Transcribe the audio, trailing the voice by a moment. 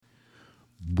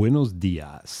Buenos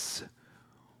dias.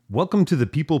 Welcome to the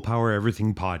People Power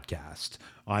Everything podcast.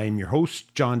 I am your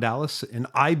host, John Dallas, and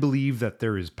I believe that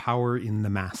there is power in the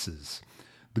masses.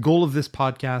 The goal of this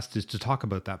podcast is to talk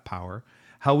about that power,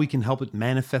 how we can help it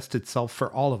manifest itself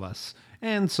for all of us,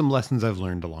 and some lessons I've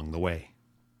learned along the way.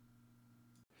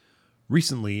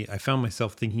 Recently, I found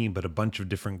myself thinking about a bunch of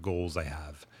different goals I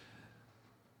have,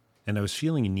 and I was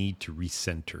feeling a need to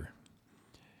recenter.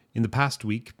 In the past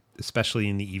week, especially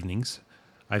in the evenings,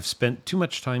 I've spent too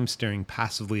much time staring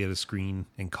passively at a screen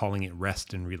and calling it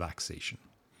rest and relaxation.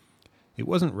 It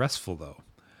wasn't restful, though.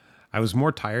 I was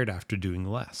more tired after doing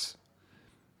less.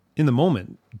 In the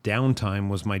moment, downtime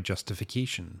was my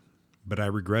justification, but I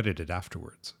regretted it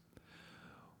afterwards.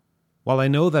 While I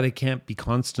know that I can't be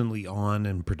constantly on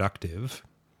and productive,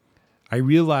 I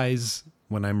realize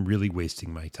when I'm really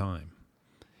wasting my time.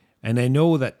 And I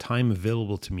know that time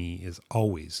available to me is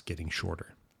always getting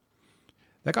shorter.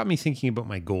 That got me thinking about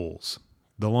my goals,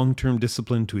 the long-term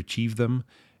discipline to achieve them,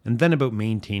 and then about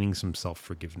maintaining some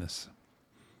self-forgiveness.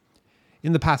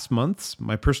 In the past months,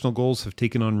 my personal goals have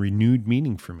taken on renewed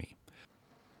meaning for me.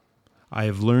 I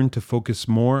have learned to focus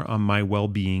more on my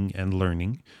well-being and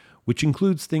learning, which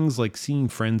includes things like seeing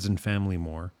friends and family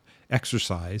more,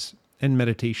 exercise, and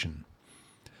meditation.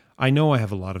 I know I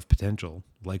have a lot of potential,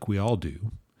 like we all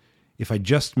do, if I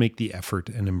just make the effort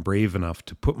and am brave enough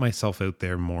to put myself out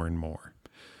there more and more.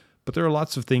 But there are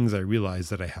lots of things I realize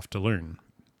that I have to learn,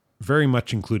 very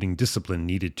much including discipline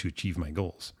needed to achieve my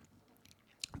goals.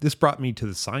 This brought me to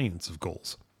the science of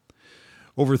goals.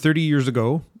 Over 30 years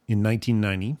ago, in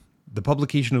 1990, the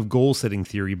publication of goal-setting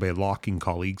theory by Locke and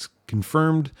colleagues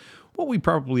confirmed what we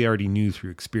probably already knew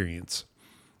through experience.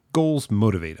 Goals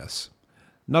motivate us.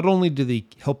 Not only do they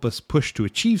help us push to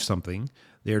achieve something,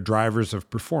 they are drivers of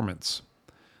performance.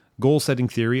 Goal-setting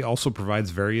theory also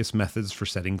provides various methods for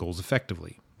setting goals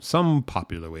effectively. Some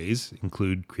popular ways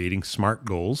include creating SMART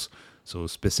goals, so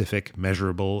specific,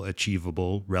 measurable,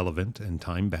 achievable, relevant, and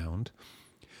time-bound.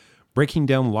 Breaking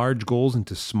down large goals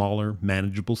into smaller,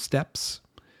 manageable steps.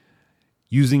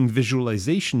 Using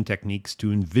visualization techniques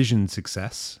to envision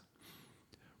success.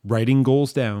 Writing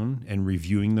goals down and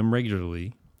reviewing them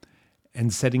regularly.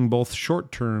 And setting both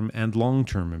short-term and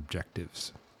long-term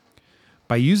objectives.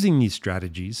 By using these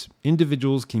strategies,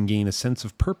 individuals can gain a sense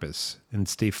of purpose and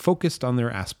stay focused on their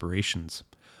aspirations,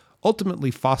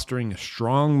 ultimately fostering a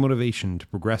strong motivation to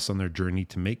progress on their journey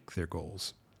to make their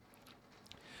goals.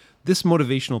 This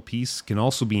motivational piece can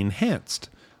also be enhanced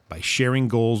by sharing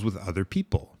goals with other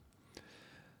people.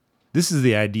 This is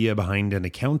the idea behind an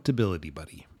accountability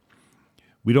buddy.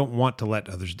 We don't want to let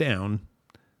others down,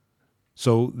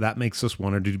 so that makes us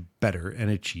want to do better and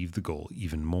achieve the goal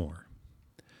even more.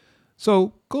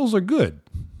 So, goals are good,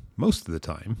 most of the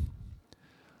time.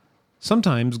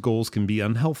 Sometimes goals can be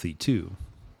unhealthy, too.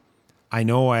 I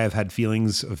know I have had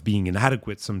feelings of being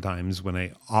inadequate sometimes when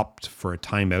I opt for a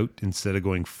timeout instead of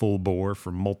going full bore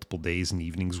for multiple days and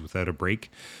evenings without a break,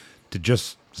 to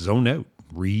just zone out,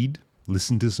 read,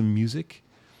 listen to some music.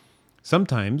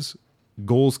 Sometimes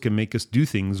goals can make us do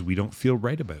things we don't feel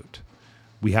right about.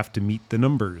 We have to meet the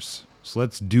numbers, so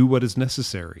let's do what is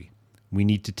necessary. We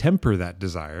need to temper that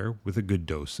desire with a good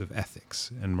dose of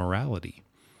ethics and morality.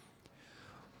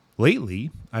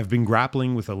 Lately, I've been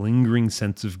grappling with a lingering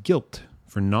sense of guilt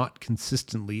for not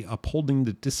consistently upholding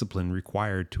the discipline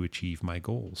required to achieve my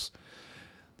goals.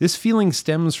 This feeling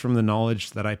stems from the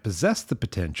knowledge that I possess the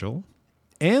potential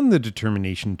and the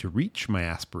determination to reach my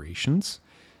aspirations,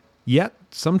 yet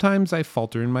sometimes I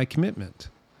falter in my commitment.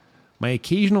 My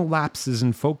occasional lapses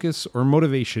in focus or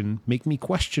motivation make me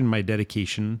question my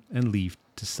dedication and lead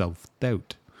to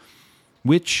self-doubt,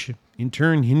 which in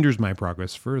turn hinders my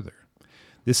progress further.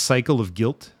 This cycle of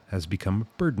guilt has become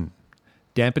a burden,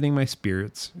 dampening my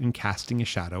spirits and casting a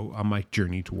shadow on my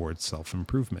journey towards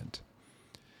self-improvement.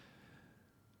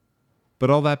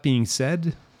 But all that being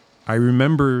said, I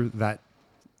remember that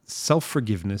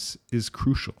self-forgiveness is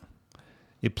crucial.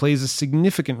 It plays a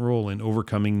significant role in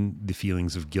overcoming the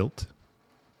feelings of guilt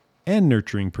and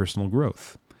nurturing personal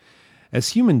growth. As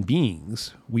human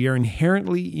beings, we are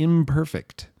inherently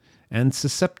imperfect and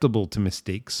susceptible to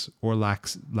mistakes or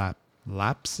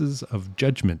lapses of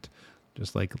judgment,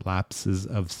 just like lapses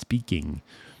of speaking.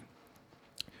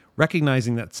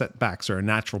 Recognizing that setbacks are a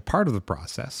natural part of the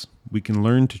process, we can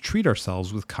learn to treat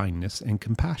ourselves with kindness and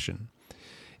compassion.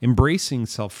 Embracing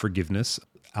self-forgiveness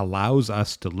allows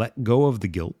us to let go of the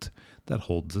guilt that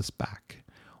holds us back,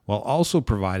 while also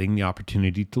providing the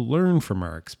opportunity to learn from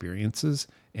our experiences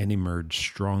and emerge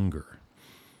stronger.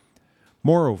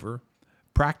 Moreover,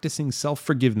 practicing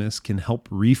self-forgiveness can help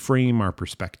reframe our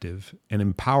perspective and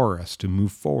empower us to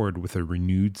move forward with a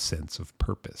renewed sense of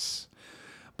purpose.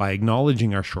 By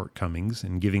acknowledging our shortcomings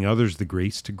and giving others the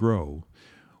grace to grow,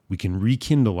 we can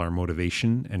rekindle our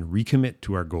motivation and recommit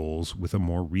to our goals with a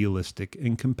more realistic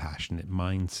and compassionate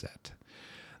mindset.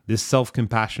 This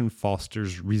self-compassion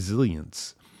fosters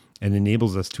resilience and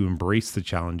enables us to embrace the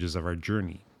challenges of our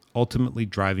journey, ultimately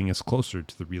driving us closer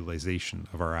to the realization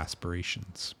of our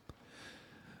aspirations.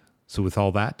 So with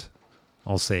all that,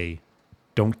 I'll say,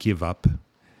 don't give up,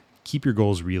 keep your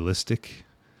goals realistic,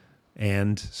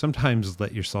 and sometimes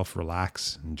let yourself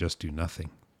relax and just do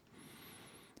nothing.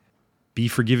 Be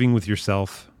forgiving with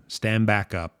yourself, stand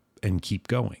back up, and keep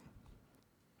going.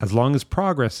 As long as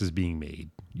progress is being made,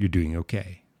 you're doing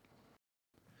okay.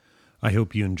 I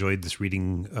hope you enjoyed this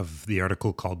reading of the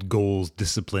article called Goals,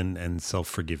 Discipline, and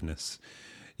Self-Forgiveness.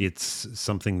 It's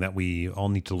something that we all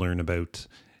need to learn about,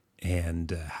 and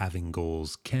having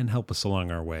goals can help us along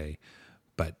our way,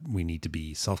 but we need to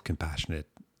be self-compassionate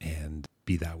and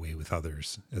be that way with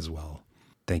others as well.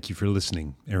 Thank you for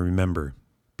listening, and remember,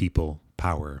 people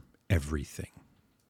power everything.